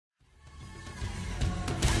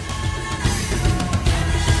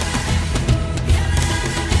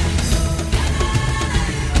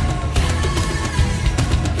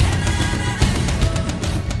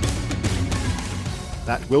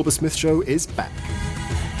Wilbur Smith Show is back.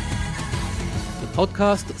 The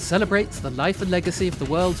podcast that celebrates the life and legacy of the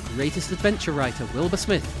world's greatest adventure writer, Wilbur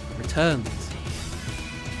Smith, returns.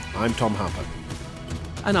 I'm Tom Harper.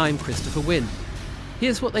 And I'm Christopher Wynn.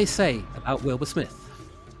 Here's what they say about Wilbur Smith.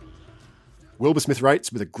 Wilbur Smith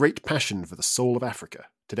writes with a great passion for the soul of Africa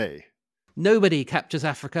today. Nobody captures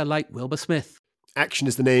Africa like Wilbur Smith. Action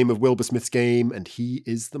is the name of Wilbur Smith's game, and he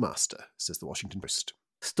is the master, says the Washington Post.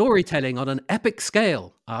 Storytelling on an epic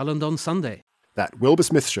scale, Ireland on Sunday. That Wilbur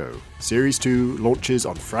Smith Show, Series 2, launches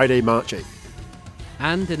on Friday, March 8th.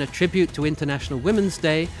 And in a tribute to International Women's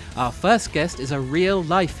Day, our first guest is a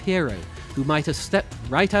real-life hero who might have stepped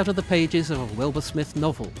right out of the pages of a Wilbur Smith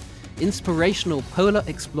novel. Inspirational polar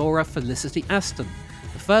explorer Felicity Aston,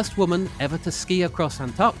 the first woman ever to ski across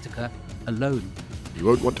Antarctica alone. You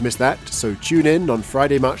won't want to miss that, so tune in on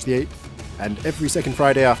Friday, March the 8th, and every second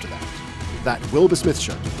Friday after that. That Wilbur Smith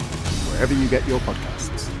Show, wherever you get your podcasts.